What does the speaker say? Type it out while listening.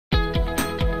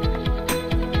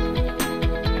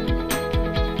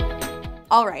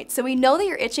Alright, so we know that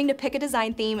you're itching to pick a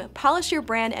design theme, polish your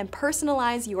brand, and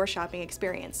personalize your shopping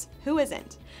experience. Who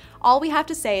isn't? All we have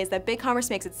to say is that Bigcommerce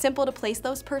makes it simple to place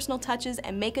those personal touches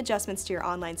and make adjustments to your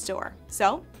online store.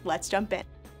 So, let's jump in.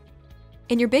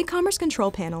 In your Bigcommerce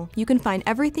control panel, you can find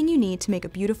everything you need to make a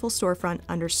beautiful storefront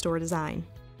under Store Design.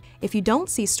 If you don't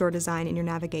see Store Design in your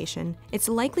navigation, it's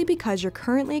likely because you're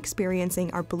currently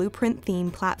experiencing our Blueprint theme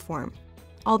platform.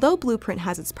 Although Blueprint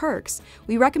has its perks,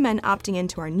 we recommend opting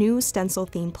into our new Stencil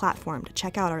theme platform to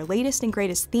check out our latest and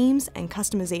greatest themes and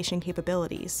customization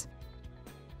capabilities.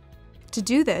 To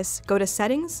do this, go to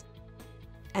Settings,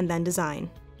 and then Design.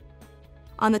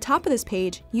 On the top of this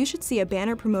page, you should see a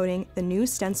banner promoting the new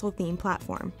Stencil theme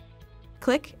platform.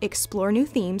 Click Explore New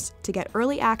Themes to get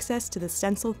early access to the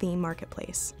Stencil theme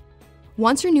marketplace.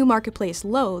 Once your new marketplace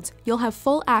loads, you'll have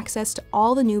full access to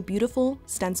all the new beautiful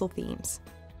Stencil themes.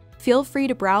 Feel free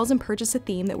to browse and purchase a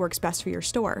theme that works best for your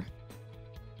store.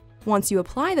 Once you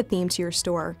apply the theme to your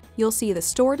store, you'll see the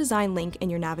Store Design link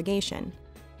in your navigation.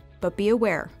 But be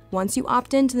aware, once you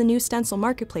opt into the new Stencil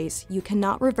marketplace, you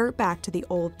cannot revert back to the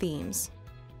old themes.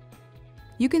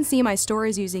 You can see my store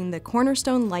is using the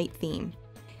Cornerstone Light theme.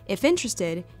 If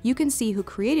interested, you can see who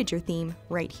created your theme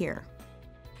right here.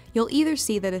 You'll either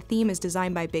see that a theme is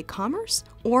designed by Bigcommerce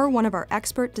or one of our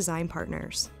expert design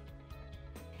partners.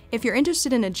 If you're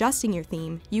interested in adjusting your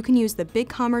theme, you can use the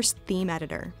Bigcommerce Theme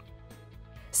Editor.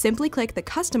 Simply click the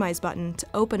Customize button to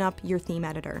open up your theme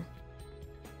editor.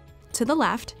 To the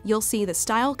left, you'll see the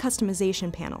Style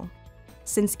Customization panel.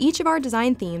 Since each of our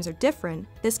design themes are different,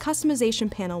 this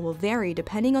customization panel will vary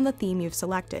depending on the theme you've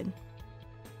selected.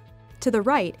 To the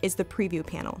right is the Preview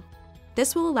panel.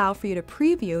 This will allow for you to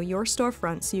preview your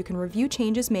storefront so you can review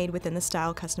changes made within the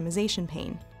Style Customization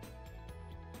pane.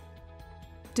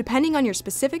 Depending on your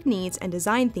specific needs and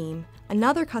design theme,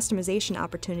 another customization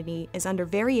opportunity is under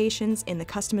Variations in the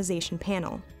Customization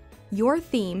panel. Your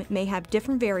theme may have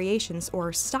different variations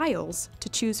or styles to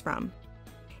choose from.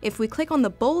 If we click on the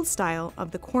bold style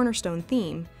of the Cornerstone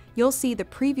theme, you'll see the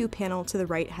Preview panel to the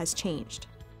right has changed.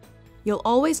 You'll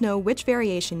always know which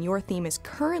variation your theme is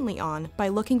currently on by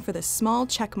looking for the small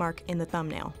check mark in the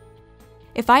thumbnail.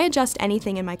 If I adjust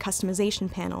anything in my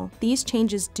customization panel, these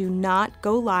changes do not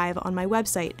go live on my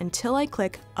website until I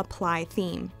click Apply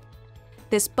Theme.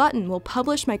 This button will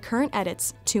publish my current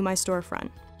edits to my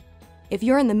storefront. If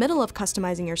you're in the middle of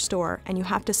customizing your store and you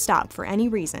have to stop for any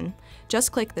reason,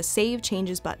 just click the Save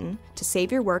Changes button to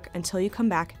save your work until you come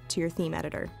back to your theme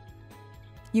editor.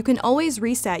 You can always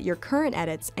reset your current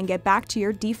edits and get back to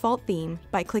your default theme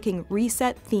by clicking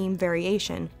Reset Theme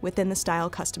Variation within the Style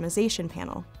Customization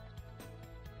panel.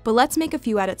 But let's make a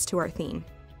few edits to our theme.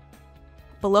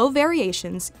 Below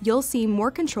Variations, you'll see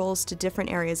more controls to different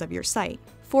areas of your site.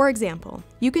 For example,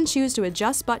 you can choose to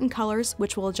adjust button colors,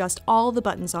 which will adjust all the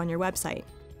buttons on your website.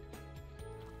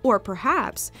 Or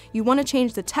perhaps you want to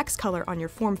change the text color on your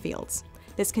form fields.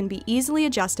 This can be easily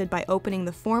adjusted by opening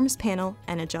the Forms panel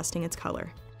and adjusting its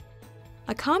color.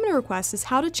 A common request is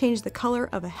how to change the color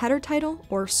of a header title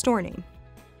or store name.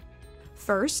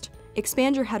 First,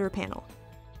 expand your header panel.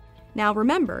 Now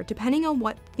remember, depending on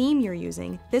what theme you're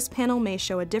using, this panel may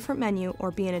show a different menu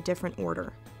or be in a different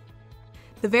order.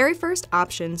 The very first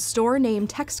option, Store Name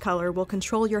Text Color, will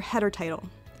control your header title.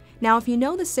 Now if you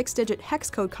know the 6-digit hex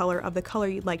code color of the color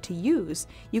you'd like to use,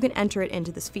 you can enter it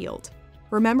into this field.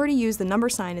 Remember to use the number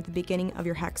sign at the beginning of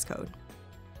your hex code.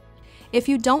 If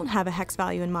you don't have a hex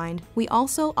value in mind, we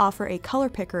also offer a color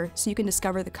picker so you can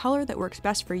discover the color that works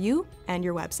best for you and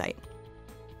your website.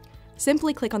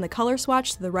 Simply click on the color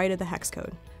swatch to the right of the hex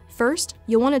code. First,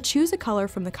 you'll want to choose a color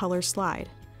from the color slide.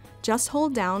 Just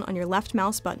hold down on your left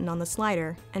mouse button on the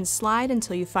slider and slide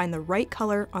until you find the right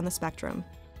color on the spectrum.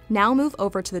 Now move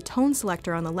over to the tone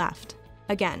selector on the left.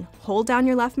 Again, hold down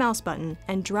your left mouse button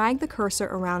and drag the cursor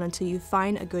around until you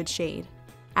find a good shade.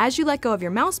 As you let go of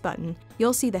your mouse button,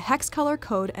 you'll see the hex color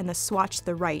code and the swatch to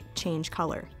the right change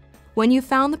color. When you've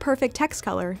found the perfect text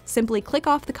color, simply click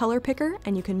off the color picker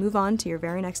and you can move on to your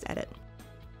very next edit.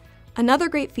 Another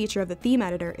great feature of the theme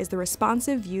editor is the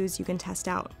responsive views you can test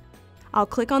out. I'll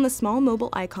click on the small mobile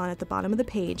icon at the bottom of the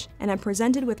page and I'm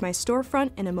presented with my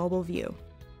storefront in a mobile view.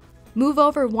 Move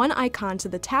over one icon to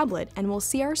the tablet and we'll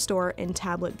see our store in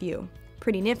tablet view.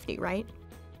 Pretty nifty, right?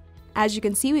 As you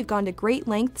can see, we've gone to great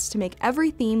lengths to make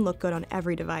every theme look good on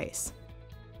every device.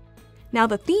 Now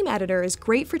the theme editor is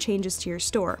great for changes to your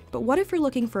store, but what if you're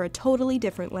looking for a totally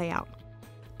different layout?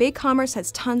 Bigcommerce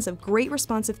has tons of great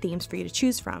responsive themes for you to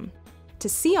choose from. To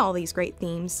see all these great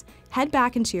themes, head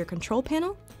back into your control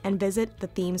panel and visit the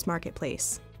Themes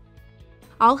Marketplace.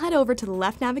 I'll head over to the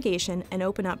left navigation and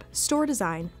open up Store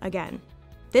Design again.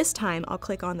 This time I'll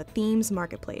click on the Themes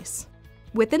Marketplace.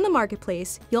 Within the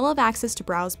marketplace, you'll have access to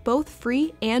browse both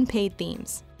free and paid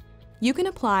themes. You can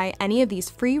apply any of these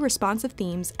free responsive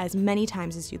themes as many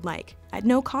times as you'd like, at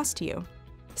no cost to you.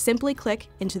 Simply click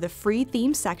into the free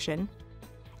themes section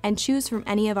and choose from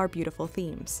any of our beautiful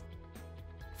themes.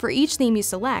 For each theme you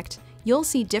select, you'll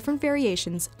see different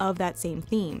variations of that same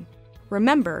theme.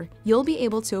 Remember, you'll be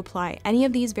able to apply any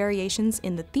of these variations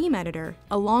in the theme editor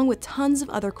along with tons of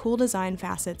other cool design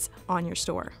facets on your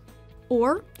store.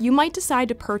 Or you might decide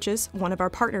to purchase one of our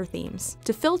partner themes.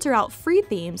 To filter out free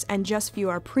themes and just view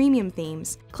our premium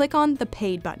themes, click on the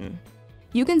Paid button.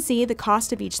 You can see the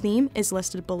cost of each theme is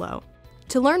listed below.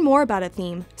 To learn more about a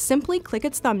theme, simply click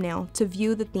its thumbnail to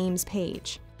view the themes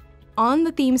page. On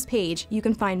the themes page, you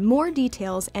can find more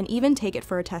details and even take it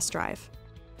for a test drive.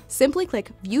 Simply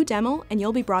click View Demo and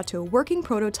you'll be brought to a working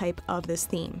prototype of this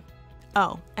theme.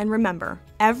 Oh, and remember,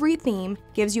 every theme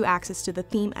gives you access to the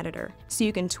theme editor, so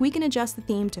you can tweak and adjust the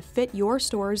theme to fit your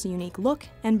store's unique look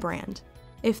and brand.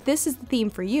 If this is the theme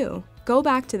for you, go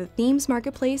back to the Themes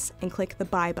Marketplace and click the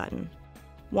Buy button.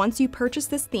 Once you purchase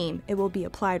this theme, it will be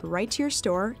applied right to your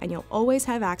store and you'll always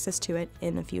have access to it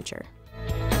in the future.